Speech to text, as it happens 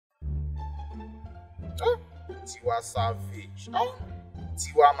Tiwa Savage.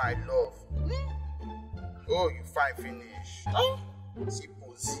 Tiwa my love. Oh, you fine finish. See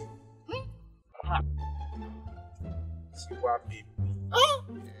Posi. Tiwa baby.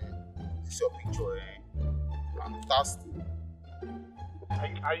 This is your picture, eh? Fantastic.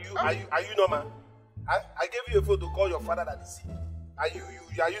 Are you normal? I gave you a phone to call your father that is sick. And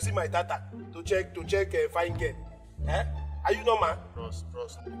you are using my data to check fine girl. Eh? Are you normal? Bros,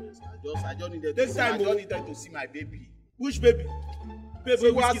 I just needed to see my baby. Which baby?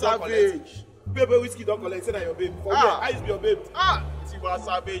 Baby whiskey don't collect. Baby whiskey don't collect. Say that your baby. Forget. I used to be your baby. Tiwa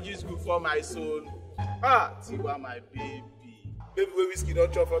Savage is good for my soul. Tiwa my baby. Baby whiskey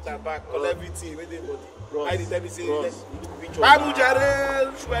don't chop front and back. Collect everything. Wait there, body. I did tell me say. Wait.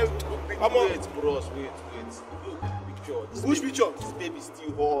 Which picture? This baby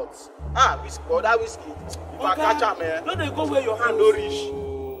still hot. Whiskey, that whiskey. If I catch her, man. No, they go where your hand no reach.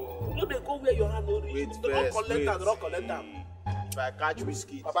 No, they go where your hand no reach. Wait. Don't collect them. If I catch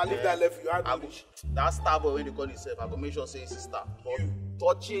whiskey, Papa leave that left. Your hand no reach. That star boy when they call himself, I go make sure say it's sister. But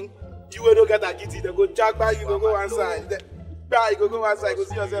touching. You will not get a kitty. They go jack by you. Go one side. You go one side. Go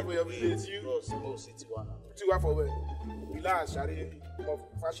see yourself for your village. No city one. Tiwa for where? Relax, Shari.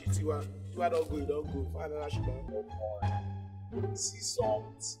 Fashi Tiwa. Tiwa don't go. Find another shit. See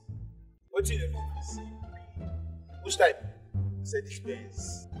something. What you do? See. Which type? Say this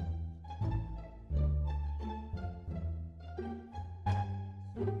Benz.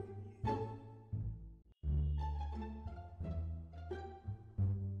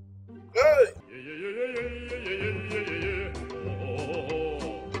 Hey!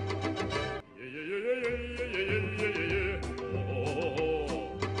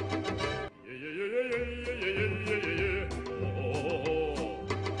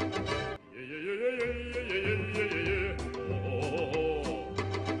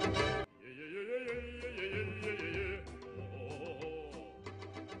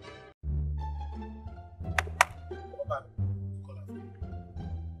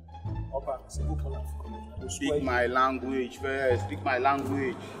 Speak my language first. Speak my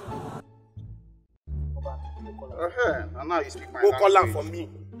language. And now you speak my language. Go call her for me.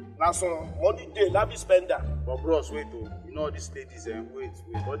 Last one, money day, let me spend that. But bros, wait oh. You know all these ladies, wait.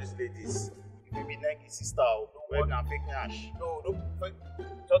 All these ladies. You be like his sister, no na fake cash. No.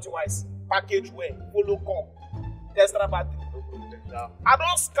 Something wise. Package where? Follow come. Extra battery. No problem. Yeah. I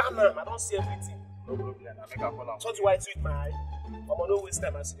don't scan them. I don't see everything. No problem. I make a call her. Something wise with my eye. I'm gonna no waste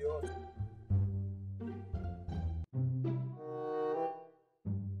time. I see the road.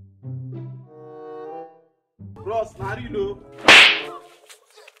 Bros, now you know.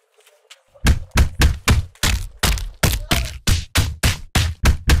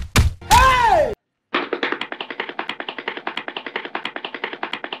 Hey!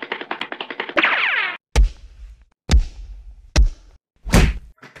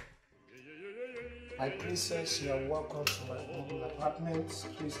 My princess, you are welcome to my humble apartment.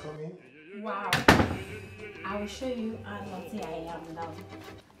 Please come in. Wow. I will show you how naughty I am now.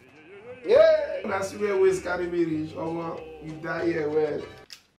 Yeah, that's where we carry me reach. You die here well.